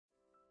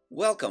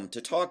Welcome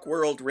to Talk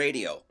World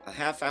Radio, a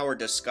half-hour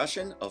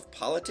discussion of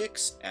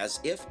politics as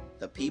if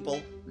the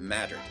people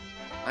mattered.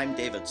 I'm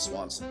David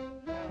Swanson.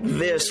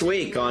 This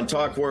week on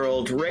Talk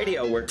World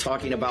Radio, we're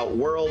talking about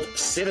world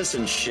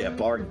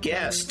citizenship. Our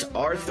guest,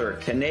 Arthur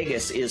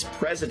Kanegis, is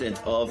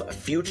president of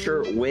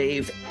Future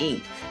Wave,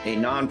 Inc., a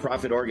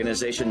nonprofit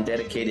organization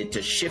dedicated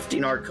to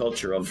shifting our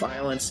culture of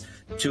violence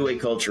to a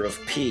culture of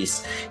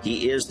peace.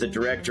 He is the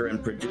director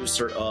and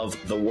producer of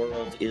The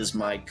World Is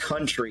My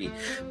Country,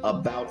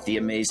 about the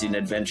amazing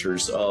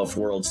adventures of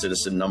world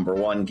citizen number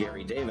one,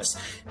 Garry Davis.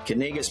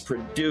 Kanegis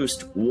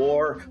produced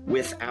War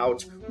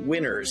Without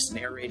Winners,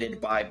 narrated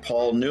by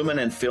Paul Newman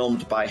and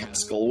filmed by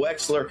Haskell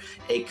Wexler,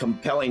 a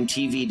compelling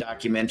TV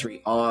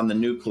documentary on the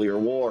nuclear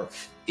war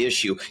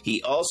issue.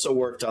 He also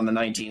worked on the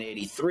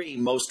 1983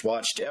 most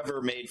watched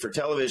ever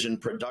made-for-television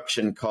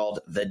production called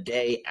The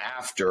Day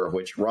After,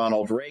 which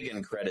Ronald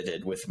Reagan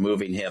credited with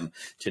moving him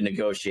to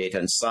negotiate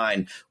and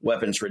sign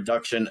weapons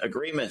reduction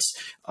agreements.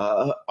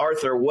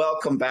 Arthur,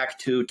 welcome back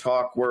to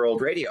Talk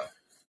World Radio.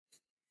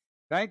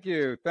 Thank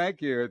you.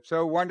 Thank you. It's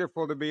so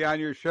wonderful to be on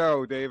your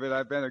show, David.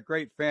 I've been a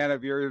great fan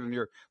of yours and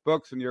your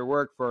books and your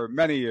work for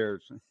many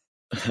years.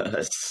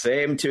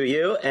 Same to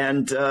you.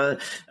 And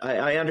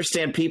I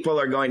understand people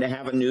are going to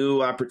have a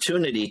new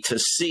opportunity to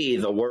see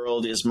The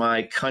World Is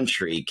My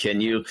Country.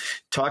 Can you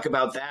talk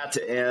about that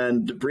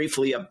and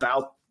briefly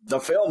about the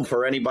film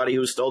for anybody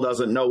who still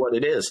doesn't know what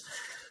it is?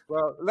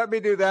 Well, let me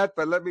do that,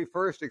 but let me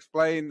first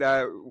explain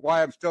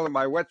why I'm still in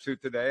my wetsuit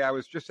today. I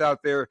was just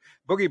out there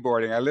boogie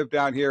boarding. I live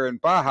down here in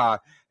Baja,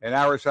 an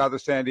hour south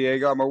of San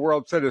Diego. I'm a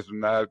world citizen.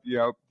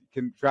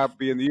 Can travel,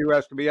 be in the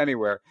U.S., can be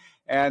anywhere.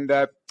 And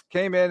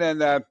came in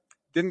and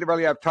didn't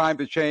really have time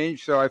to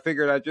change, so I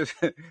figured I'd just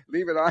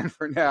leave it on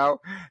for now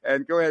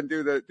and go ahead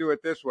and do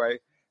it this way.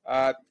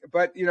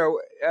 But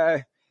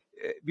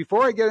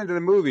before I get into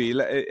the movie,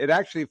 it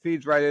actually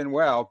feeds right in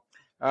well.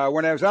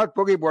 When I was out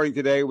boogie boarding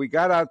today, we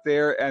got out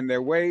there and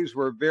the waves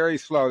were very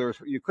slow.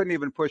 You couldn't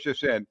even push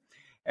us in,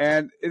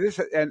 and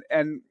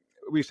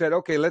we said,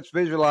 okay, let's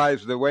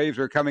visualize the waves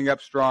are coming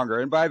up stronger.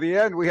 And by the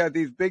end, we had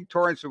these big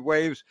torrents of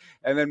waves,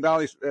 and then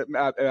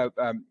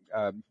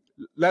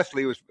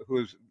Leslie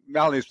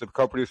Melanie's the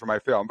co-producer for my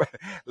film, but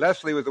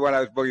Leslie was the one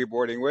I was boogie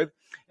boarding with,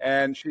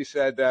 and she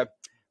said,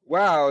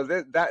 wow,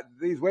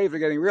 these waves are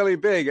getting really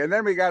big. And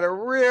then we got a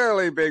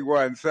really big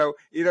one. So,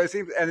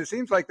 it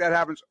seems like that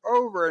happens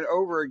over and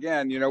over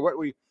again. What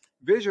we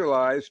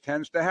visualize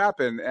tends to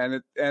happen.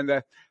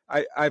 And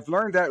I've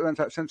learned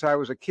that since I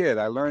was a kid.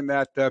 I learned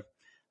that,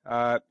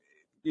 I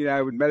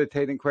would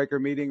meditate in Quaker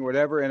meeting,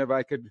 whatever. And if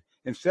I could,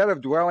 instead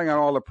of dwelling on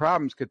all the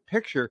problems, could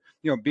picture,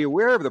 be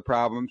aware of the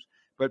problems,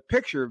 but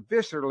picture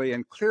viscerally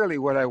and clearly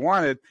what I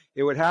wanted,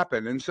 it would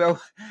happen. And so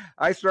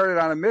I started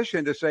on a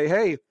mission to say,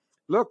 hey,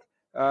 look,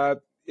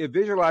 if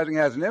visualizing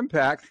has an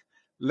impact,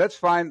 let's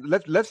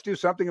do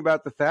something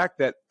about the fact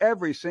that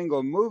every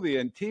single movie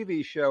and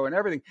TV show and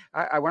everything.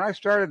 When I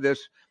started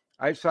this,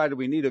 I decided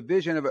we need a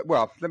vision of it.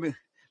 Well, let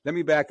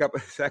me back up a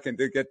second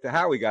to get to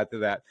how we got to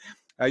that.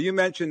 You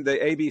mentioned the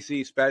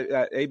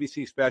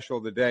ABC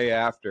special The Day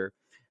After.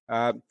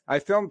 I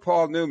filmed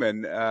Paul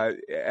Newman,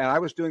 and I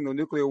was doing the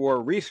nuclear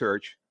war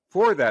research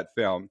for that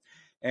film.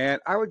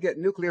 And I would get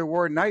nuclear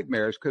war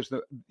nightmares because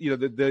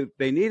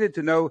they needed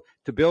to know,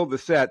 to build the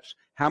sets,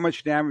 how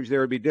much damage there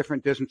would be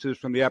different distances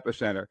from the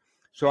epicenter.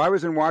 So I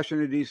was in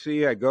Washington,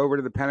 D.C. I'd go over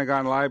to the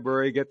Pentagon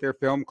Library, get their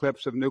film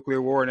clips of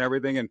nuclear war and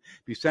everything, and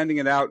be sending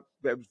it out,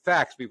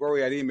 fax before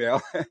we had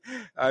email,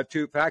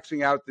 to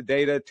faxing out the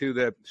data to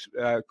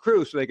the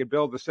crew so they could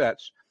build the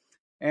sets.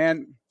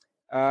 And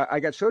I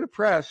got so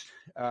depressed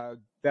that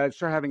I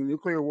started having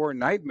nuclear war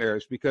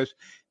nightmares because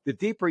the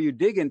deeper you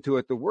dig into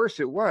it, the worse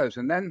it was.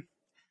 And then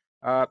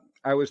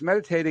I was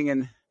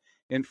meditating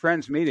in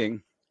Friends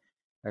meeting,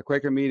 a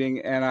Quaker meeting,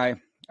 and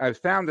I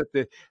found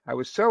that I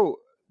was so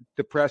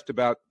depressed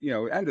about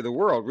end of the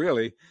world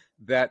really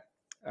that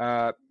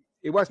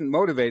it wasn't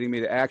motivating me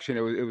to action.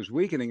 It was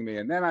weakening me.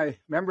 And then I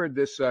remembered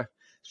this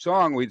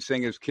song we'd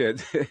sing as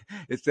kids.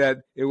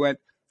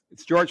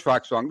 It's George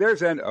Fox song.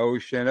 There's an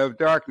ocean of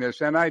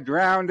darkness, and I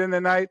drowned in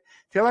the night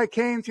till I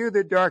came through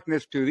the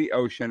darkness to the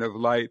ocean of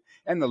light.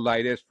 And the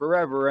light is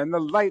forever, and the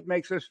light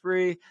makes us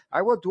free.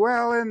 I will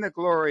dwell in the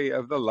glory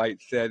of the light,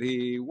 said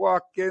he.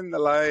 Walk in the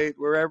light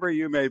wherever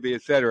you may be,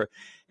 etc.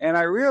 And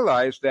I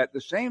realized that at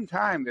the same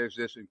time there's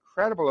this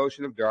incredible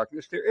ocean of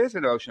darkness, there is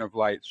an ocean of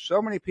light.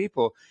 So many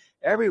people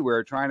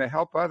everywhere trying to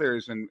help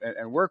others and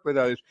work with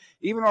others.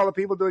 Even all the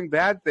people doing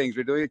bad things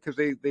are doing it because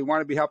they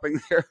want to be helping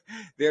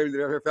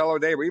their fellow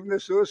neighbor. Even the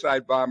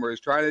suicide bomber is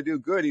trying to do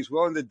good. He's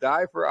willing to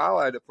die for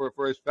Allah,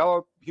 for his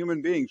fellow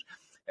human beings.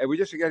 And we're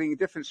just getting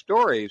different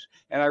stories.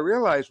 And I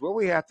realized what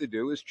we have to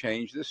do is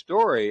change the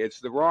story. It's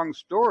the wrong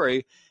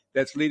story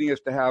that's leading us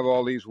to have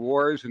all these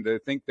wars and to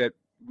think that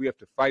we have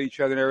to fight each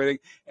other and everything.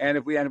 And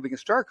if we can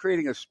start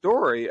creating a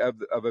story of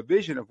a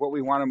vision of what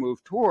we want to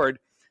move toward,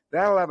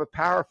 that'll have a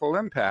powerful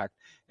impact.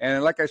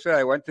 And like I said,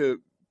 I went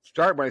to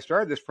when I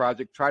started this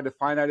project, tried to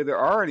find out if there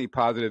are any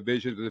positive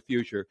visions of the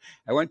future.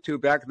 I went to,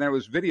 back then it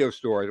was video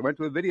stores. I went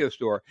to a video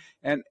store,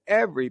 and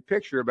every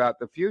picture about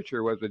the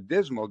future was a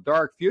dismal,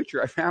 dark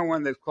future. I found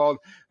one that's called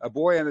A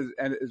Boy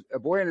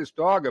and His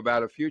Dog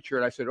about a future,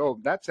 and I said, oh,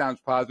 that sounds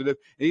positive.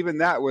 And even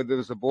that, where there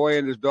was a boy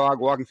and his dog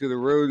walking through the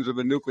ruins of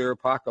a nuclear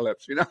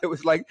apocalypse. You know, it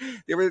was like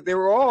they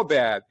were all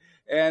bad.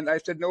 And I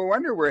said, no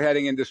wonder we're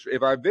heading into,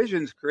 if our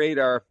visions create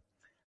our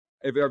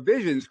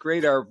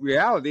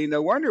reality,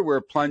 no wonder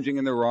we're plunging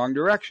in the wrong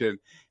direction.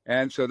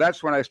 And so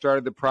that's when I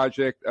started the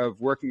project of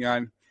working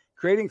on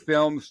creating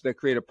films that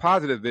create a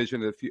positive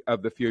vision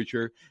of the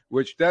future,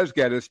 which does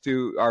get us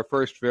to our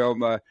first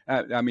film,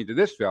 to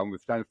this film.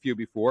 We've done a few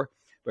before,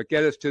 but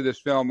get us to this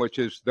film, which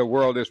is The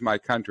World Is My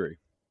Country.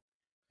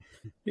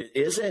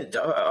 Isn't,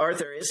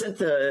 Arthur, isn't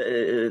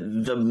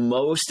the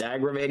most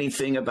aggravating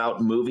thing about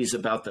movies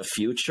about the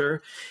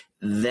future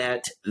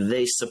that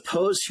they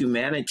suppose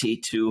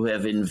humanity to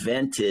have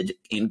invented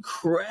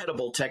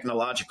incredible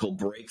technological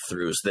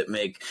breakthroughs that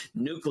make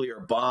nuclear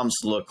bombs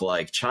look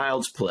like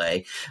child's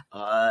play,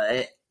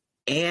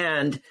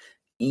 and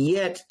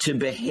yet to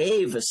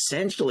behave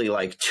essentially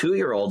like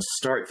 2-year-olds,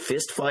 start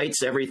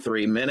fistfights every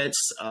 3 minutes,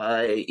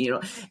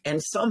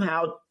 and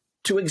somehow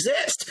to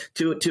exist,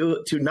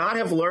 to not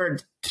have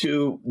learned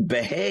to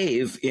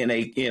behave in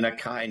a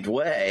kind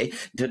way,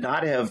 to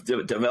not have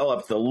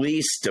developed the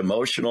least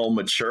emotional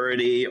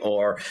maturity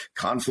or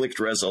conflict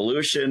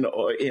resolution,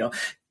 or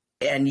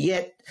and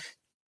yet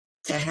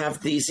to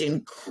have these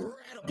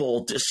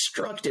incredible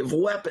destructive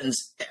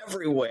weapons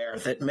everywhere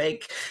that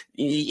make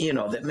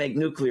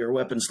nuclear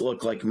weapons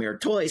look like mere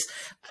toys.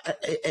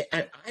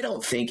 I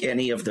don't think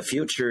any of the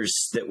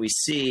futures that we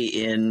see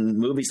in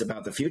movies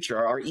about the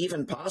future are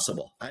even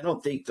possible. I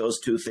don't think those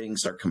two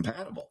things are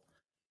compatible.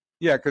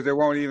 Yeah, because there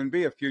won't even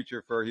be a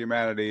future for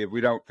humanity if we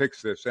don't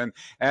fix this. And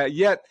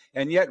yet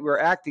we're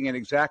acting in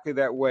exactly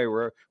that way.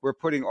 We're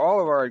putting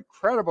all of our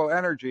incredible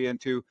energy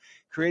into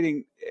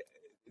creating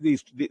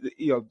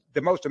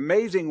the most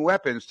amazing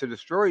weapons to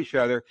destroy each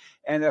other,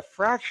 and a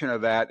fraction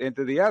of that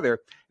into the other.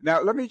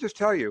 Now, let me just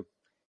tell you,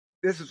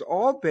 this is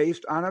all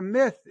based on a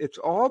myth. It's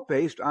all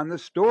based on the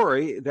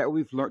story that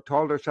we've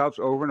told ourselves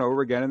over and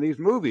over again in these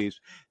movies.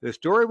 The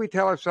story we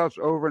tell ourselves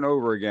over and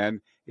over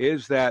again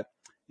is that,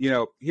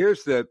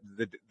 here's the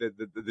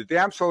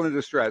damsel in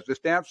distress, this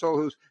damsel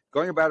who's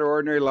going about her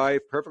ordinary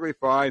life, perfectly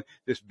fine.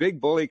 This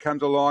big bully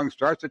comes along,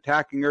 starts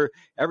attacking her.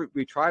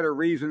 We try to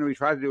reason, we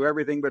try to do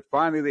everything, but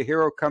finally the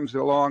hero comes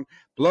along,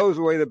 blows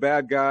away the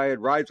bad guy,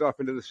 and rides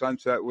off into the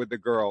sunset with the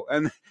girl.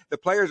 And the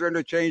players are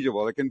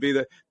interchangeable. It can be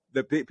the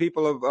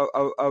people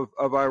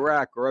of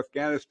Iraq or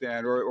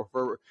Afghanistan or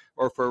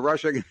for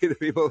Russia, it can be the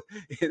people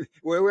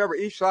wherever,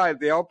 each side,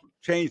 they all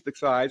change the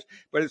sides,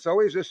 but it's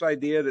always this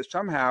idea that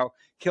somehow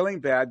killing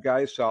bad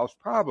guys solves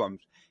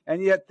problems.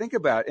 And yet, think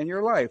about it in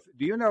your life.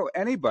 Do you know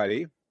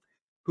anybody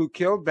who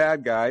killed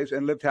bad guys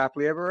and lived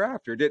happily ever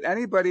after? Did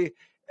that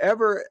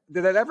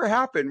ever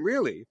happen,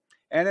 really?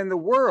 And in the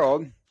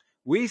world,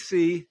 we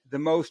see the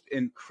most,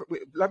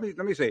 let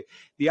me say,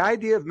 the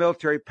idea of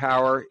military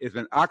power is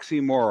an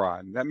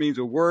oxymoron. That means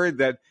a word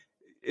that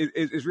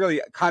is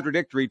really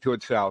contradictory to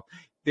itself.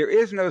 There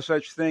is no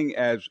such thing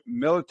as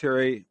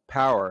military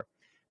power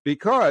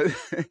because,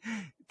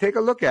 take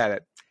a look at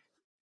it.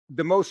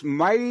 The most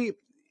mighty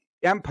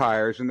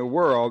empires in the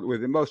world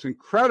with the most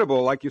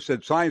incredible, like you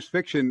said, science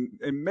fiction,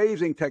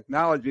 amazing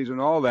technologies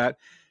and all that,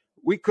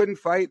 we couldn't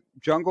fight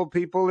jungle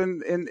people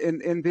in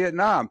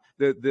Vietnam.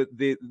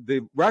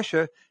 The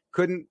Russia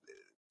couldn't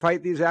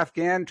fight these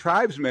Afghan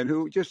tribesmen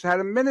who just had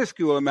a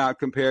minuscule amount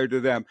compared to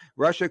them.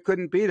 Russia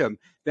couldn't beat them.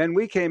 Then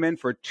we came in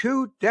for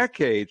 2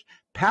 decades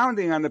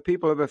pounding on the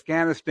people of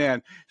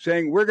Afghanistan,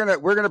 saying we're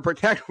gonna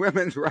protect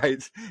women's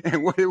rights.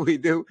 And what did we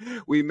do?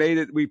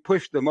 We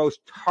pushed the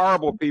most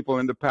horrible people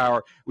into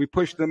power. We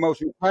pushed the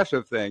most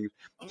impressive things.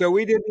 So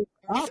we did the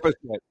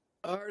opposite.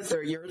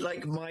 Arthur, you're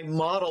like my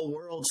model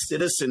world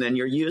citizen, and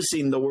you're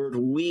using the word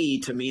 "we"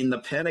 to mean the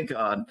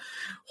Pentagon.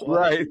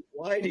 Right?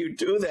 Why do you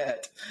do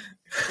that?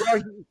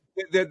 Well,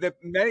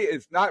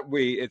 it's not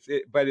we.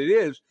 But it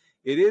is.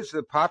 It is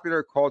the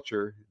popular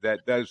culture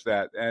that does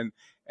that, and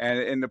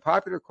in the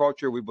popular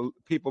culture,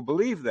 people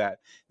believe that.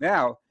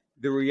 Now,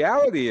 the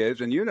reality is,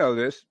 and you know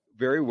this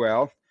very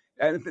well.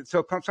 And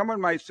so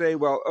someone might say,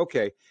 well,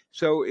 okay,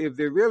 so if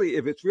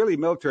it's really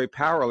military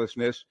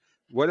powerlessness,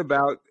 what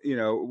about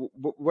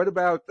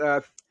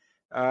the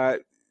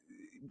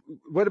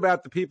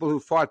people who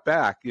fought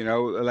back?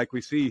 Like we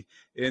see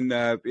in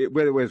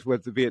whether it was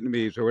with the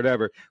Vietnamese or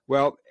whatever.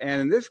 Well, and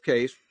in this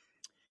case,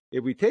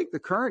 if we take the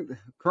current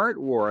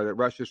war that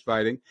Russia's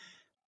fighting,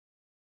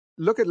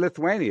 look at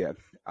Lithuania.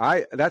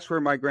 That's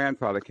where my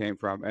grandfather came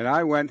from, and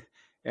I went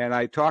and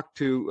I talked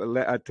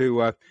to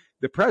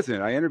the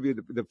president. I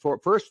interviewed the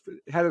first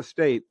head of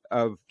state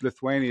of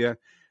Lithuania,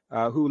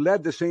 who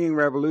led the singing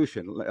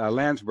revolution,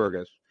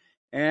 Landsbergis.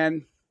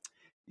 And,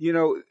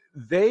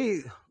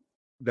 the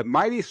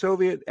mighty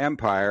Soviet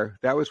Empire,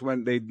 that was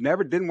when they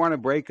didn't want to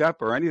break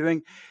up or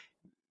anything.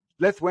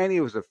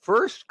 Lithuania was the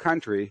first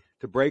country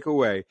to break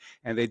away.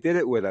 And they did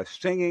it with a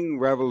singing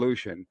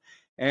revolution.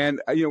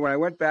 And, when I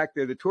went back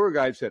there, the tour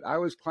guide said, I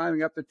was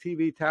climbing up the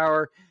TV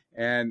tower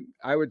and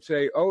I would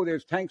say, oh,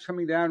 there's tanks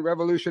coming down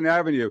Revolution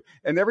Avenue.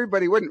 And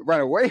everybody wouldn't run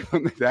away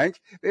from the tanks.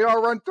 They'd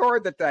all run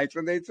toward the tanks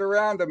and they'd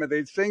surround them and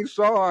they'd sing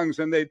songs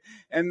and they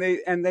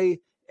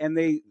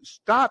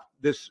stopped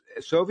this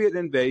Soviet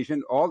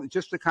invasion, all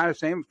just the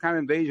same kind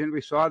of invasion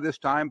we saw this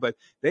time, but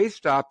they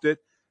stopped it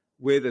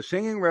with a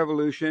singing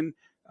revolution.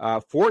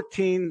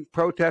 14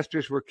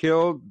 protesters were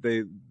killed.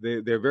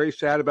 They're very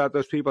sad about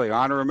those people. They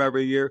honor them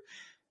every year.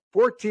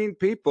 14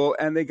 people,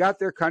 and they got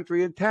their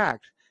country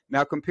intact.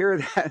 Now compare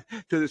that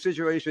to the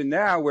situation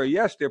now where,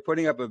 yes, they're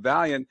putting up a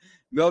valiant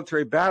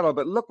military battle,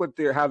 but look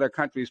how their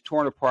country is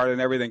torn apart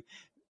and everything.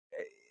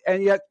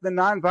 And yet the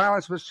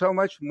nonviolence was so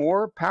much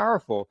more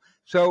powerful.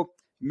 So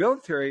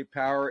military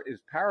power is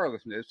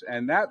powerlessness,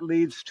 and that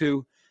leads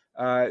to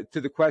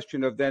the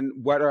question of then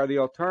what are the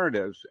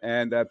alternatives?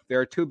 And there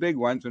are two big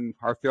ones, and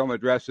our film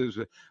addresses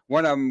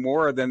one of them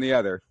more than the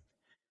other.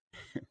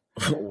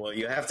 Well,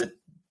 you have to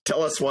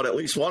tell us what at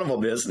least one of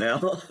them is now.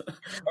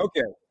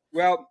 Okay.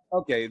 Well,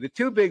 okay. The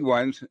two big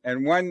ones,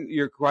 and one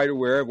you're quite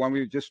aware of, one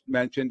we just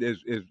mentioned,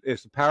 is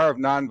the power of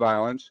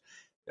nonviolence.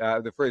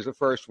 The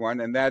first one,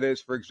 and that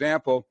is, for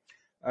example,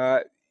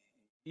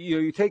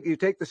 you take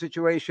the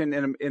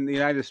situation in the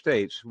United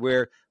States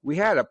where we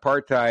had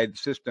apartheid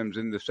systems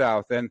in the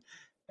South, and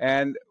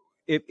then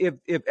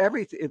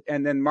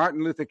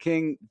Martin Luther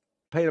King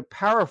played a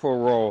powerful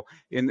role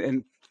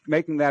in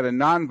making that a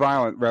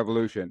nonviolent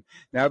revolution.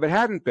 Now, if it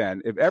hadn't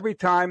been, if every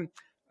time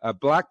a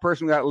black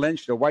person got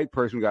lynched, a white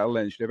person got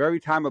lynched, if every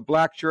time a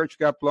black church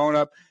got blown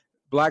up,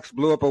 blacks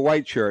blew up a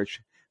white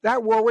church,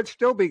 that war would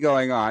still be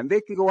going on.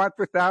 They can go on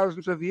for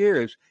thousands of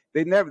years.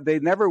 We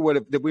never would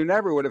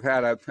have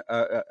had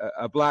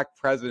a black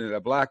president,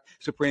 a black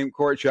Supreme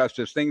Court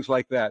justice, things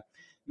like that.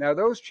 Now,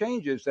 those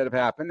changes that have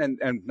happened,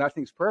 and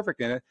nothing's perfect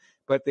in it,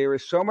 but they were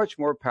so much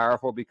more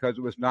powerful because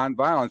it was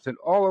nonviolence. And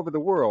all over the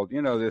world,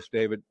 you know this,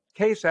 David,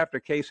 case after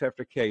case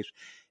after case,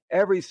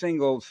 every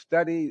single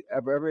study,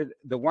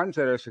 the ones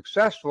that are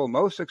successful,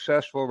 most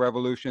successful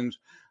revolutions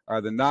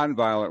are the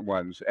nonviolent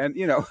ones. And,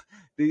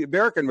 the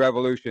American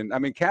Revolution,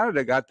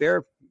 Canada got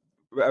their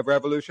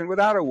revolution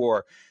without a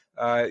war.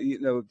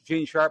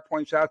 Gene Sharp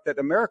points out that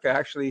America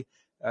actually,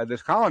 the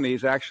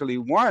colonies actually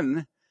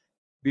won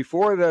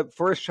before the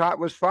first shot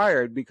was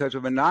fired because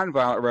of a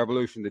nonviolent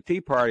revolution, the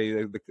Tea Party.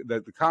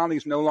 The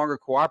colonies no longer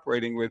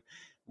cooperating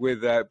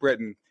with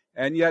Britain.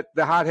 And yet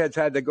the hotheads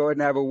had to go ahead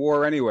and have a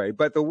war anyway.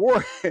 But the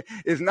war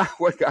is not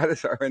what got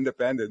us our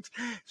independence.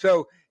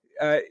 So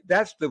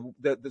that's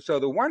so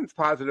the one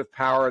positive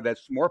power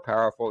that's more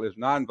powerful is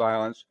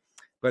nonviolence,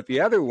 but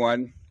the other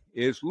one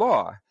is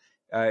law.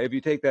 If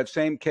you take that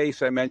same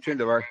case I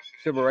mentioned of our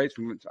civil rights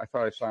movement, I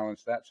thought I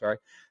silenced that. Sorry.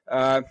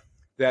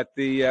 That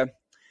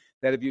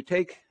if you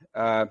take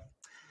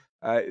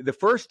the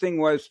first thing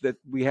was that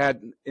we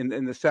had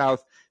in the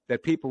South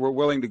that people were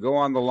willing to go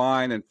on the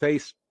line and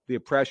face the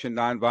oppression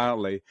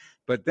nonviolently.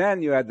 But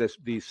then you had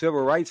the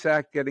Civil Rights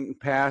Act getting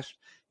passed.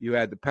 You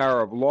had the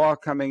power of law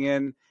coming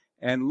in.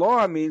 And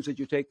law means that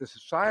you take the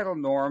societal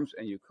norms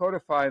and you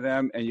codify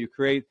them and you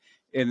create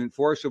an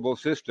enforceable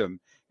system.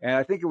 And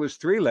I think it was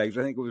three legs.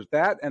 I think it was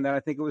that, and then I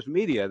think it was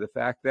media, the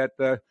fact that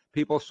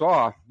people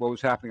saw what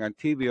was happening on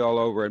TV all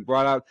over and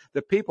brought out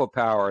the people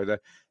power,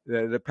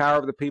 the power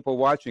of the people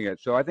watching it.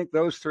 So I think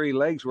those three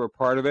legs were a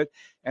part of it,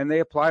 and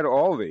they apply to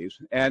all of these.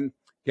 And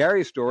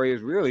Garry's story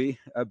is really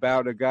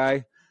about a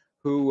guy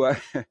who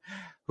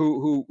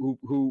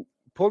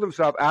pulled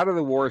himself out of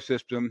the war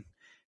system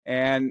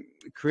and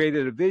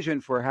created a vision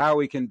for how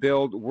we can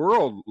build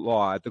world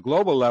law at the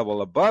global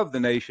level above the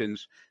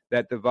nations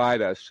that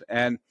divide us.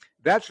 And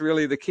that's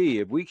really the key.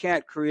 If we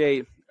can't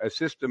create a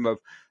system of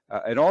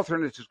an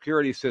alternate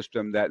security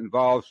system that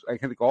involves, I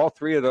think, all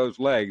three of those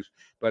legs,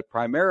 but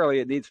primarily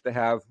it needs to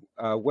have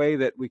a way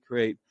that we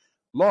create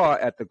law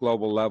at the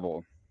global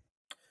level.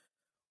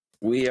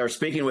 We are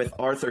speaking with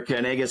Arthur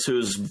Kanegis,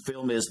 whose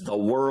film is The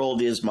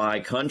World Is My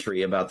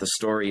Country, about the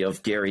story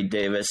of Garry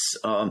Davis.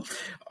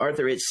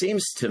 Arthur, it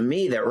seems to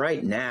me that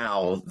right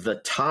now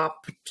the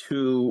top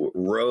two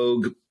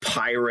rogue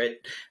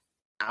pirate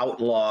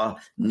outlaw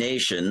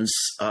nations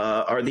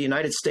are the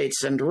United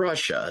States and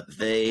Russia.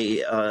 They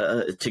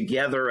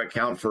together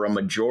account for a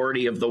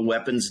majority of the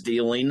weapons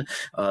dealing.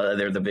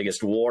 They're the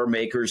biggest war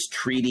makers,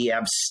 treaty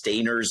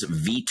abstainers,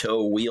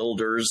 veto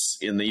wielders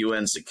in the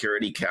UN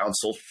Security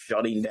Council,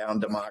 shutting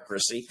down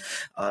democracy.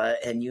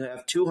 And you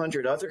have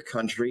 200 other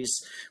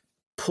countries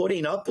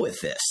putting up with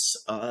this.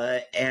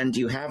 And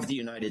you have the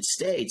United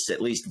States,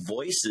 at least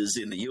voices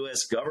in the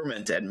U.S.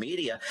 government and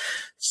media,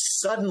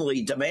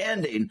 suddenly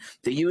demanding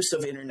the use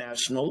of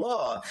international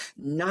law,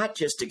 not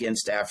just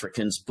against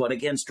Africans, but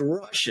against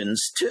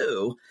Russians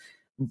too.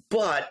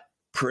 But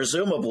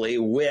presumably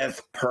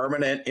with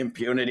permanent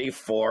impunity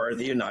for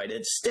the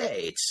United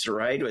States,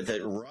 right?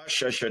 That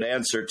Russia should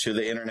answer to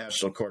the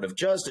International Court of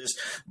Justice,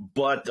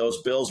 but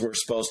those bills we're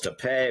supposed to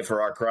pay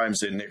for our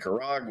crimes in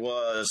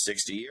Nicaragua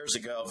 60 years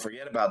ago,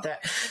 forget about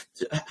that.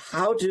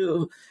 How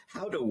do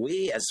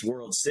we as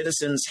world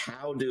citizens,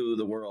 how do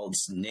the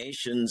world's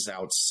nations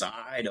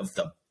outside of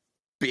the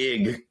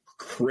big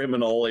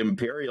criminal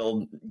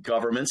imperial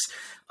governments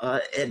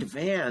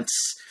advance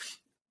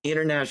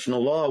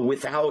international law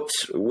without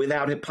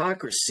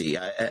hypocrisy?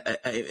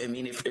 I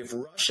mean, if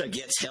Russia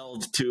gets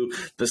held to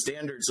the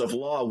standards of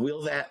law,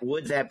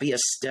 would that be a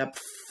step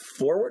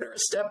forward or a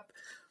step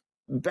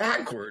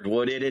backward?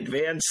 Would it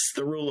advance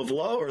the rule of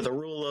law or the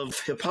rule of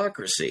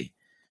hypocrisy?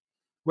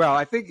 Well,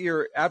 I think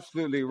you're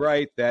absolutely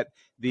right that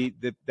the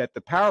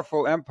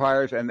powerful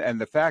empires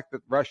and the fact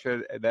that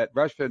Russia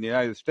and the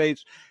United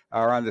States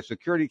are on the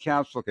Security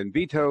Council, can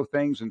veto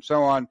things and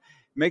so on,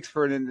 makes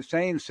for an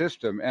insane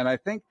system. And I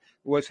think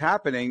what's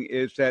happening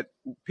is that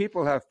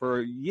people have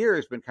for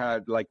years been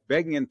kind of like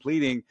begging and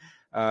pleading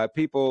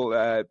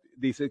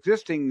these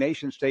existing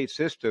nation state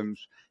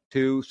systems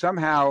to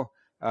somehow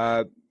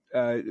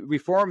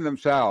reform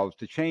themselves,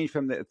 to change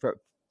from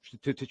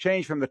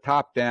the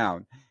top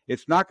down.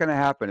 It's not going to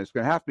happen. It's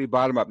going to have to be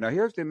bottom up. Now,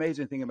 here's the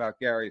amazing thing about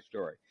Garry's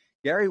story.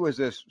 Garry was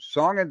this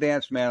song and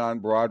dance man on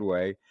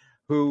Broadway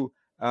who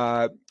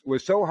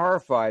was so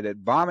horrified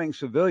at bombing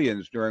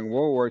civilians during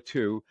World War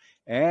II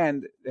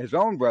and his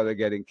own brother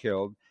getting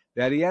killed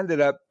that he ended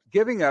up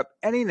giving up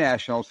any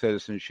national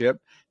citizenship,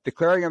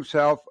 declaring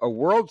himself a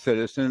world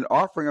citizen, and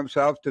offering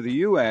himself to the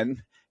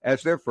UN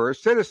as their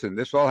first citizen.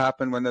 This all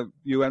happened when the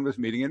UN was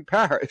meeting in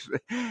Paris.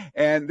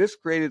 And this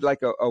created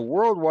like a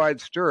worldwide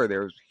stir.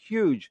 There was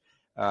huge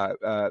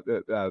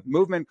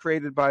movement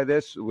created by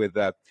this with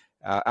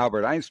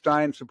Albert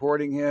Einstein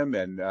supporting him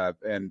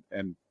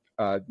and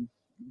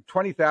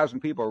 20,000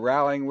 people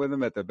rallying with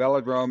him at the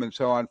Velodrome and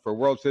so on for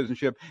world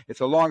citizenship.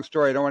 It's a long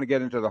story. I don't want to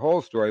get into the whole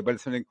story, but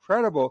it's an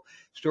incredible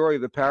story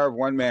of the power of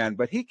one man.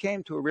 But he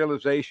came to a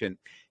realization.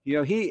 You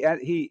know,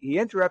 he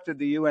interrupted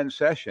the UN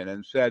session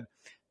and said,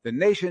 "The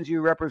nations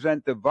you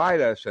represent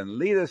divide us and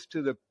lead us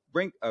to the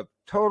brink of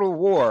total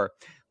war.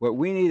 What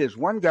we need is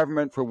one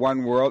government for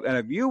one world, and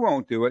if you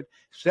won't do it,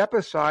 step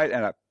aside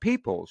and a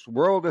people's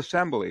world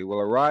assembly will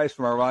arise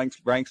from our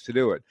ranks to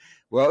do it."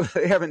 Well,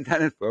 they haven't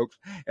done it, folks,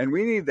 and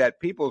we need that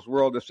people's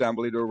world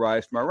assembly to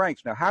arise from our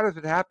ranks. Now, how does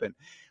it happen?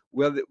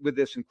 Well, with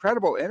this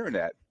incredible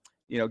internet,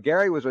 you know,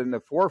 Garry was in the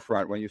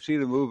forefront. When you see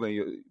the movie,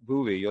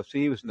 you'll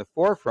see he was in the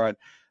forefront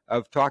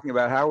of talking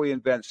about how we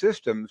invent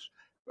systems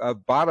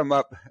of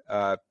bottom-up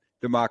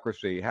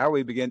democracy, how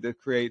we begin to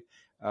create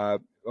a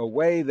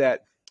way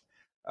that,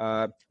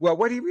 well,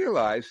 what he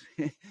realized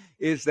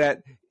is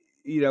that,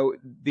 you know,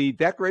 the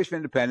Declaration of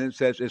Independence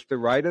says it's the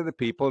right of the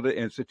people to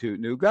institute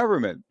new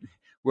government.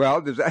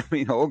 Well, does that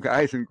mean old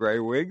guys in gray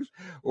wigs,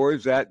 or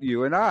is that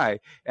you and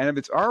I? And if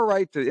it's our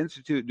right to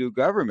institute new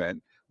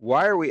government,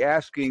 why are we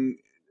asking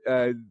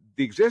the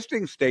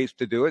existing states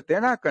to do it?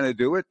 They're not going to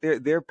do it.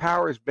 Their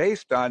power is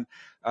based on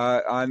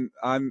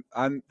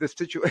the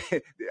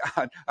situation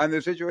on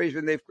the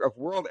situation of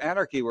world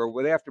anarchy,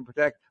 where they have to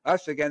protect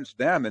us against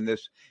them in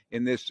this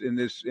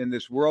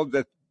world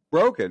that's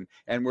broken,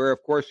 and where,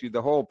 of course,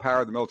 the whole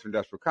power of the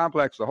military-industrial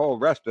complex, the whole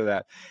rest of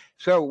that.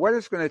 So what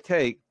it's going to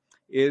take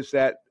is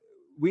that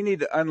we need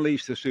to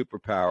unleash the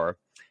superpower.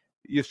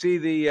 You see,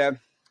 the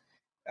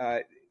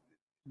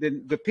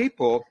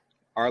people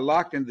are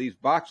locked into these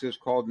boxes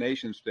called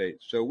nation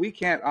states. So we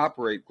can't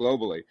operate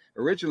globally.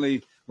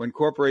 Originally, when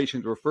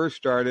corporations were first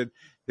started,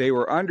 they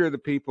were under the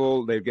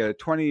people. They'd get a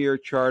 20-year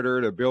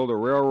charter to build a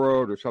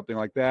railroad or something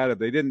like that. If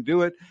they didn't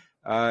do it,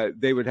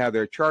 they would have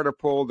their charter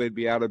pulled. They'd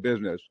be out of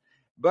business.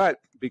 But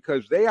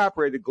because they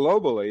operated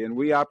globally and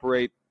we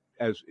operate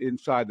as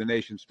inside the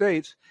nation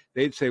states,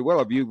 they'd say, well,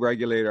 if you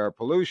regulate our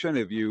pollution,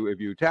 if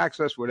you tax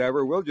us,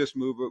 whatever, we'll just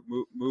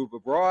move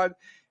abroad.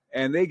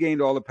 And they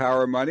gained all the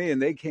power and money,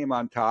 and they came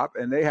on top,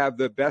 and they have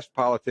the best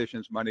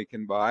politicians money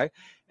can buy.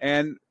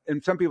 And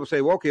some people say,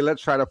 well, okay,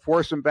 let's try to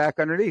force them back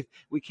underneath.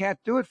 We can't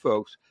do it,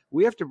 folks.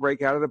 We have to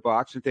break out of the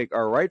box and take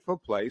our rightful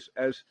place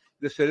as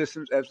the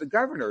citizens, as the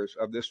governors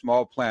of this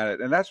small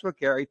planet. And that's what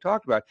Garry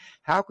talked about.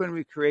 How can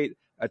we create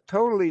a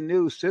totally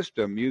new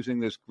system using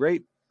this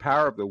great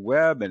power of the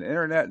web and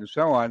internet and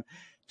so on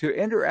to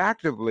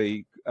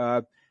interactively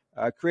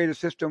create a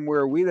system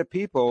where we, the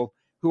people,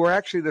 who are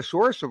actually the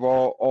source of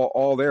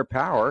all their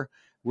power,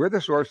 we're the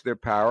source of their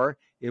power.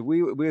 If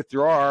we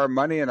withdraw our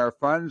money and our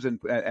funds and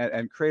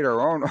create our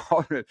own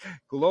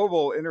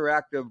global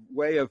interactive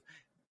way of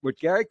what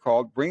Garry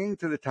called bringing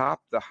to the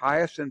top the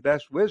highest and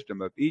best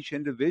wisdom of each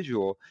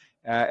individual,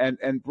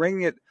 and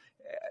bringing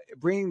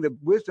the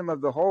wisdom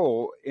of the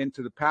whole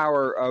into the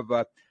power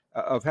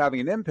of having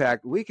an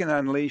impact, we can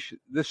unleash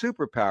the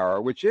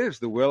superpower, which is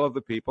the will of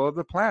the people of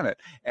the planet.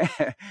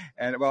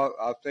 And well,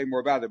 I'll say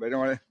more about it, but I don't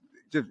want to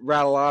just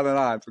rattle on and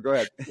on. So go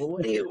ahead. Well,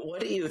 what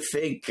do you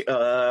think,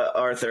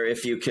 Arthur,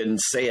 if you can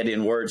say it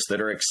in words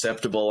that are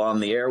acceptable on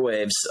the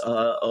airwaves,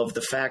 of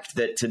the fact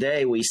that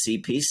today we see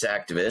peace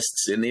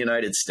activists in the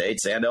United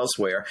States and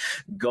elsewhere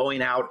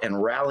going out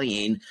and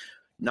rallying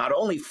not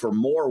only for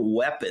more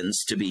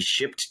weapons to be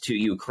shipped to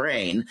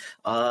Ukraine,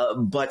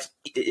 but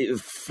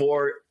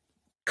for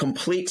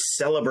complete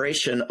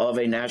celebration of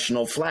a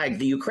national flag,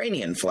 the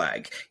Ukrainian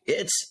flag.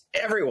 It's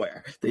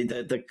everywhere,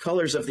 the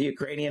colors of the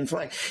Ukrainian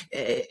flag.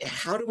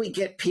 How do we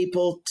get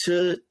people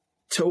to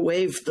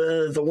wave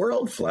the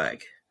world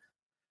flag?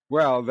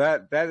 Well,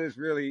 that is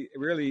really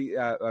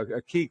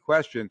a key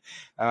question,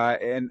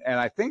 and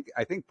I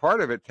think part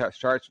of it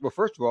starts. Well,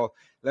 first of all,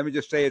 let me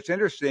just say it's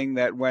interesting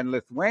that when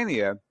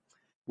Lithuania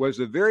was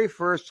the very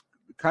first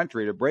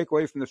country to break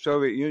away from the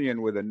Soviet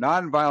Union with a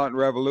nonviolent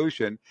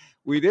revolution,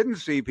 we didn't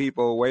see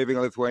people waving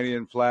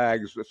Lithuanian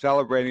flags,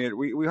 celebrating it.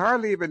 We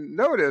hardly even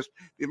noticed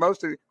the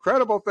most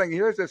incredible thing.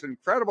 Here's this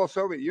incredible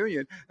Soviet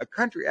Union. A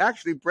country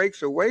actually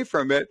breaks away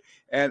from it,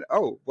 and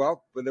but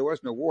there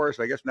was no war,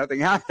 so I guess nothing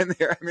happened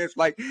there. I mean,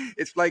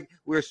 it's like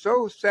we're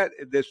so set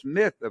in this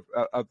myth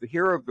of the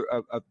hero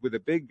with a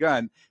big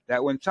gun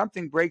that when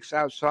something breaks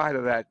outside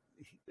of that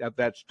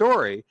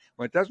story,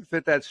 when it doesn't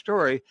fit that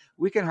story,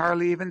 we can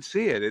hardly even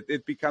see it.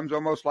 It becomes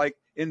almost like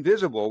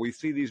invisible. We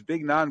see these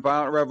big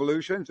nonviolent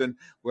revolutions, and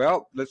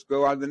well, let's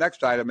go on to the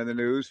next item in the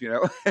news.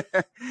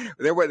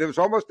 There was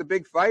almost a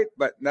big fight,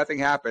 but nothing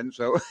happened.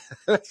 So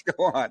let's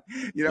go on.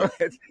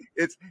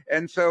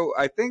 And so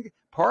I think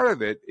part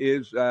of it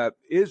is as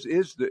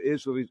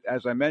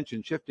I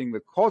mentioned, shifting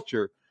the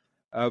culture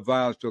of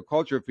violence to a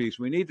culture of peace.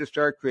 We need to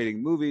start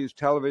creating movies,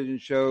 television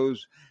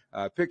shows,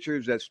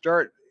 pictures that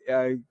start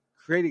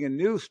creating a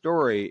new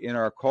story in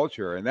our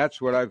culture. And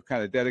that's what I've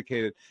kind of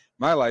dedicated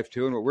my life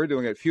to, and what we're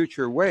doing at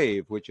Future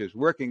Wave, which is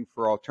working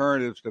for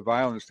alternatives to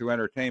violence through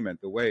entertainment.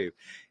 The Wave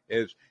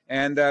is,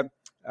 and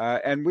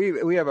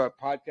we have a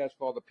podcast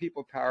called the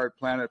People Powered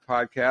Planet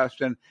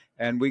Podcast,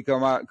 and we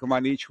come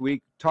on each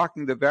week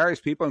talking to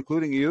various people,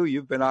 including you.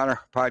 You've been on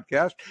our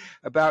podcast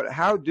about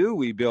how do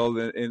we build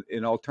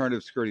an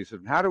alternative security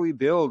system? How do we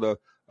build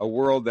a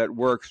world that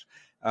works?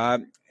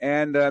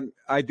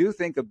 I do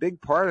think a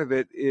big part of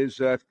it is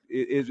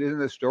in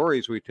the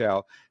stories we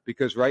tell,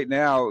 because right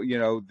now,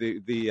 you're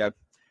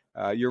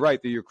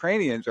right. The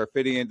Ukrainians are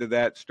fitting into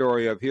that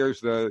story of here's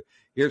the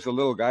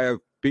little guy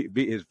who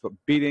is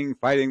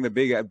fighting the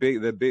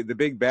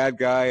big bad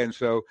guy, and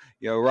so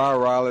rah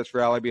rah, let's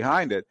rally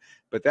behind it.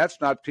 But that's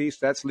not peace.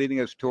 That's leading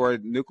us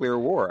toward nuclear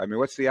war. I mean,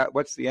 what's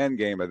the end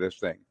game of this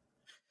thing?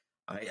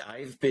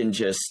 I've been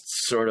just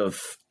sort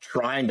of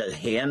trying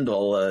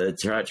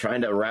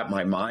to wrap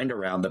my mind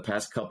around the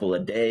past couple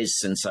of days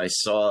since I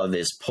saw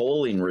this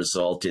polling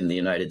result in the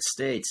United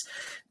States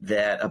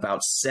that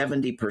about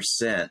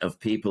 70% of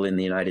people in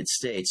the United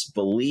States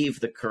believe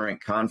the current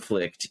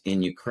conflict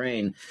in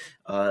Ukraine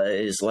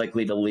is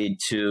likely to lead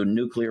to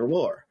nuclear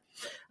war.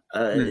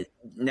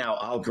 Now,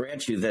 I'll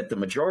grant you that the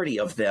majority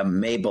of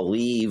them may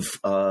believe,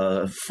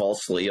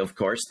 falsely, of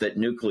course, that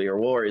nuclear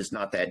war is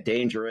not that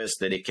dangerous,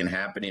 that it can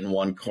happen in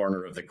one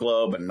corner of the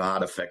globe and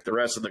not affect the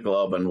rest of the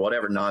globe, and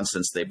whatever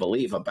nonsense they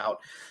believe about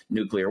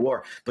nuclear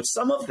war. But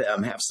some of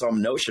them have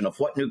some notion of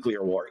what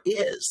nuclear war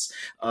is.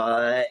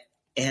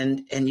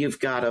 And you've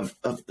got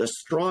a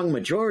strong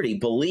majority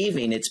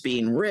believing it's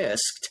being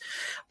risked.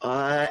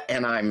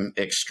 And I'm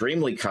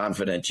extremely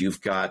confident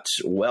you've got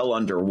well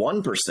under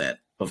 1%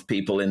 of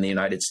people in the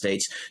United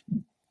States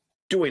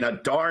doing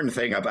a darn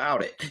thing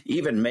about it,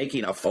 even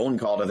making a phone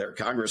call to their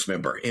congress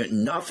member,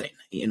 nothing,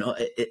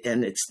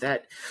 and it's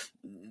that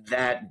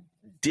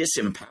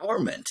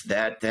disempowerment,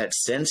 that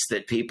sense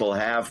that people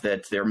have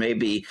that there may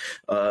be,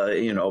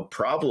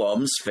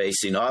 problems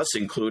facing us,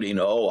 including,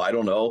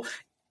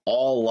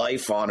 all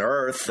life on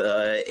Earth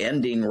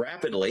ending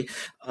rapidly,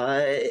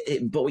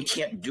 but we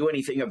can't do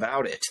anything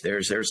about it.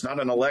 There's not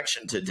an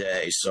election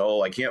today,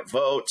 so I can't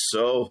vote.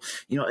 So,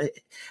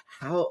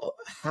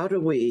 how do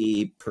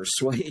we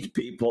persuade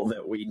people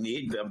that we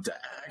need them to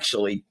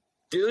actually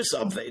do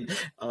something,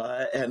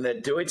 and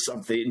that doing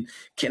something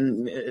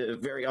can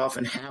very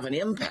often have an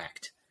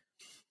impact?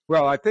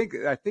 Well, I think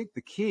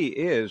the key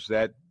is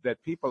that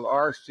people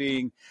are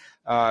seeing.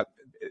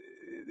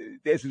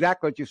 It's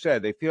exactly what you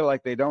said. They feel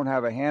like they don't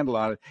have a handle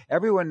on it.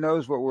 Everyone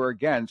knows what we're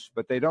against,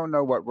 but they don't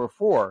know what we're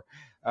for.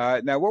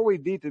 Now, what we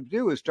need to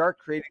do is start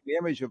creating the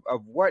image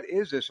of what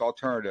is this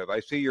alternative. I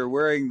see you're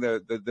wearing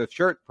the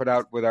shirt put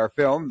out with our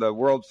film, the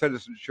World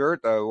Citizen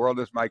shirt, The World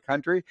is My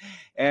Country.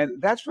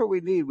 And that's what we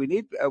need. We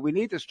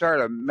need to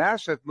start a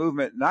massive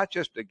movement, not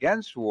just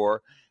against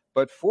war,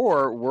 but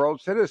for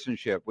world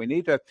citizenship. We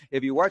need to,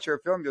 if you watch our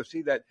film, you'll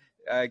see that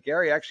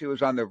Garry actually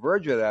was on the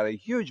verge of that. A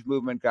huge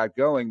movement got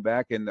going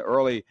back in the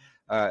early,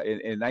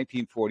 in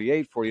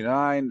 1948,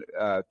 49,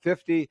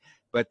 50.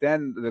 But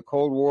then the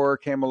Cold War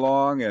came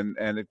along and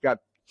it got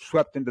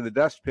swept into the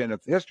dustbin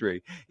of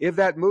history. If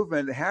that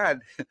movement had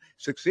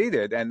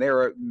succeeded, and there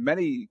are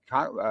many,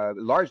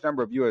 large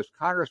number of U.S.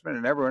 congressmen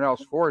and everyone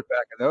else for it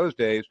back in those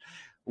days,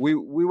 we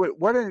would,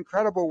 what an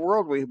incredible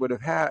world we would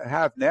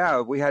have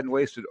now if we hadn't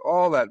wasted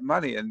all that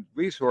money and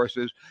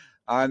resources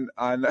on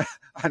on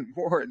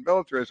war and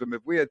militarism.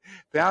 If we had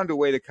found a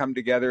way to come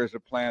together as a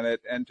planet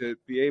and to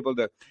be able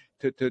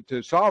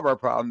to solve our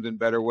problems in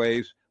better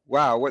ways,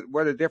 wow,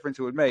 what a difference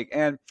it would make.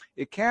 And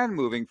it can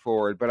moving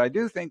forward. But I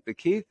do think the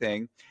key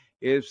thing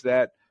is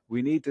that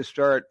we need to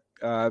start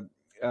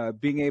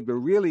being able to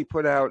really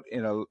put out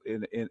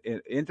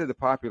into the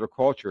popular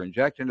culture,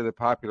 inject into the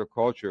popular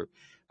culture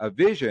a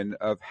vision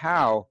of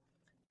how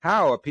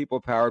a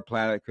people-powered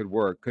planet could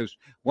work. Because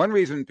one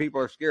reason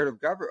people are scared of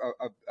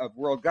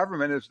world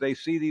government is they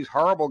see these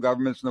horrible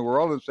governments in the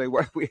world and say,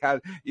 what if we had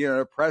an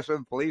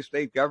oppressive police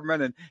state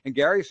government? And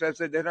Garry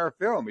says it in our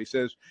film. He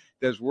says,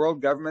 does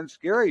world government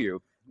scare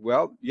you?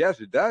 Well, yes,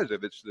 it does.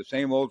 If it's the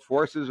same old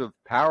forces of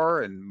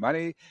power and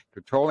money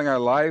controlling our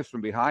lives from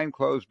behind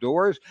closed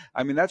doors,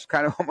 I mean, that's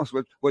kind of almost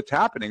what's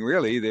happening,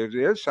 really.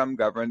 There's some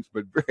governments,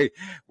 but go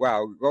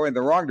in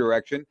the wrong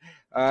direction.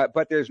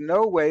 But there's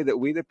no way that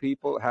we, the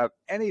people, have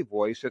any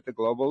voice at the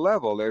global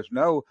level. There's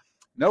no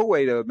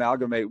way to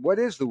amalgamate what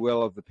is the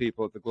will of the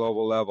people at the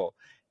global level.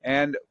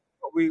 And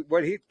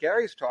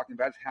Garry's talking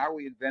about is how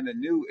we invent a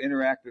new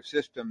interactive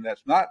system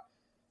that's not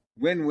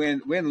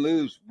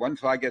win-lose. One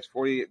side gets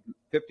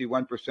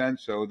 51%,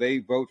 so they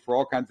vote for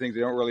all kinds of things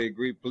they don't really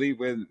believe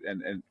with,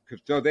 and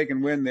so they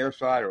can win their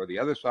side or the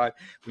other side.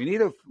 We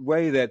need a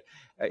way that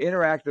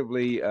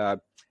interactively,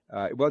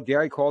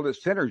 Garry called it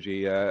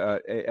synergy,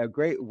 a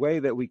great way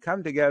that we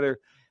come together.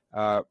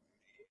 I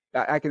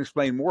can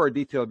explain more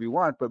detail if you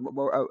want, but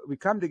we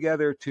come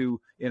together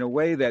in a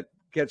way that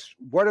gets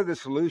what are the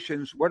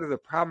solutions, what are the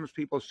problems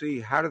people see,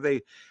 how do they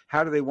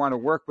want to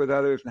work with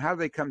others, and how do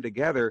they come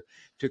together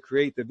to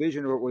create the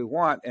vision of what we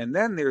want. And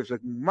then there's a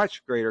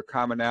much greater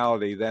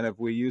commonality than if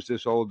we use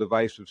this old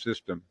divisive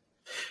system.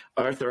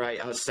 Arthur,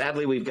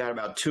 sadly, we've got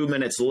about 2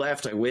 minutes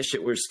left. I wish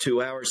it was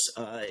 2 hours,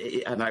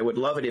 and I would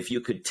love it if you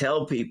could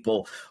tell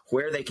people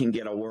where they can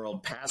get a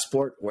world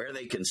passport, where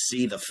they can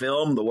see the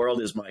film, The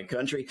World Is My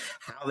Country,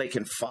 how they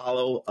can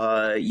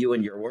follow you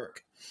and your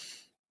work.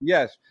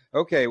 Yes.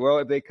 Okay. Well,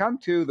 if they come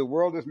to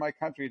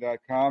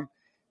theworldismycountry.com,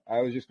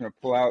 I was just going to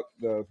pull out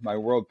my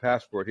world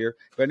passport here.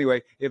 But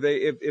anyway, if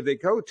they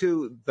go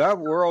to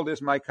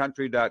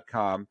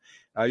theworldismycountry.com,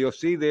 you'll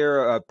see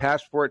there a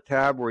passport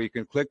tab where you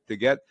can click to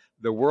get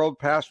the world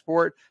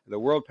passport. The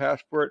world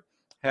passport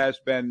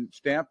has been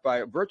stamped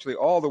by virtually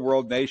all the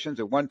world nations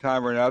at one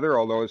time or another,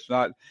 although it's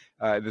not,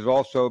 there's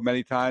also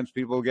many times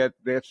people get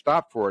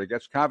stopped for it. It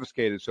gets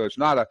confiscated. So it's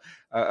not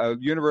a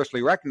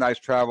universally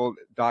recognized travel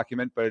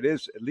document, but it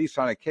is, at least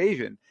on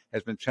occasion,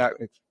 has been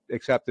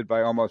accepted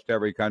by almost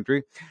every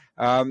country.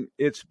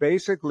 It's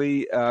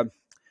basically,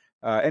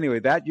 anyway,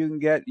 that you can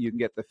get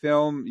the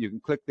film. You can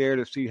click there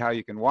to see how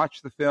you can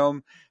watch the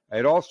film.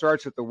 It all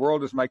starts at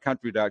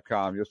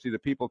theworldismycountry.com. You'll see the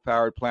People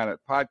Powered Planet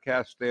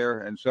podcast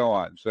there and so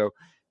on. So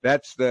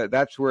that's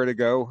where to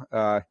go.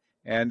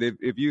 And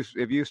if you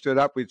stood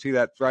up, we'd see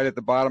that right at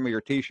the bottom of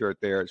your T-shirt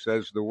there. It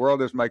says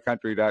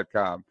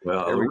theworldismycountry.com.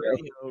 Well, there we go.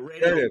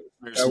 There it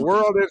is. The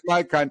world is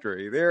my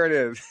country. There it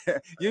is.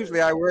 Usually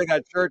I wear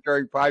that shirt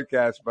during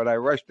podcasts, but I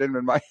rushed in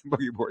with my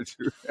boogie board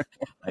suit.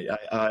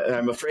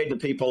 I'm afraid the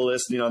people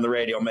listening on the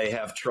radio may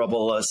have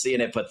trouble seeing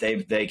it, but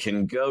they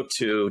can go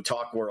to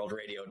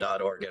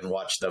talkworldradio.org and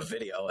watch the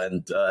video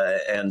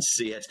and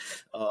see it.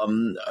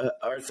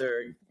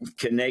 Arthur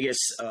Kanegis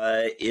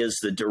is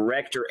the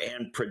director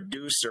and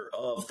producer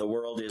of The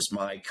World Is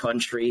My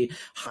Country.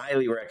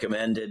 Highly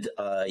recommended.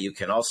 You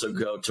can also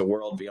go to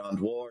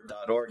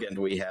worldbeyondwar.org, and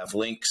we have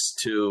links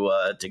to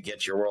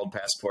get your world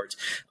passports.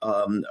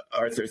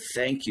 Arthur,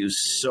 thank you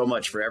so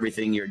much for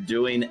everything you're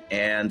doing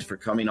and for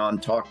coming on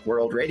Talk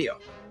World Radio.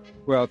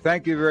 Well,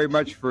 thank you very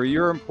much for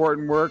your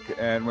important work.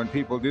 And when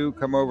people do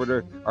come over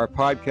to our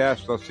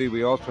podcast, they'll see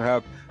we also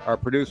have our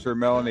producer,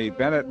 Melanie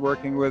Bennett,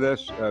 working with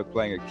us,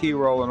 playing a key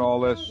role in all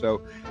this.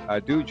 So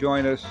do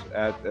join us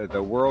at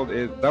The World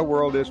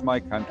Is My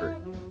Country.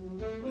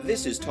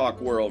 This is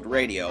Talk World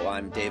Radio.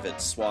 I'm David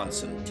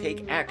Swanson.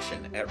 Take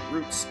action at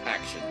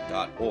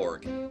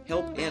rootsaction.org.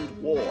 Help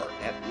end war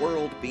at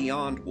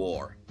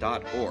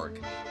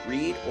worldbeyondwar.org.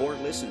 Read or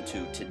listen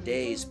to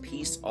today's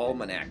Peace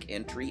Almanac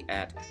entry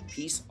at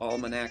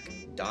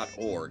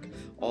peacealmanac.org.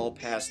 All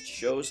past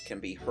shows can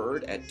be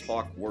heard at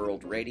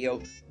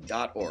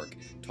talkworldradio.org.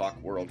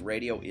 Talk World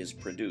Radio is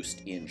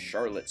produced in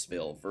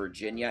Charlottesville,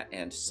 Virginia,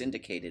 and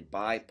syndicated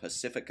by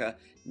Pacifica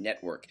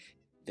Network.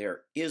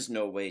 There is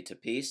no way to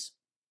peace.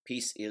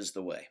 Peace is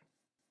the way.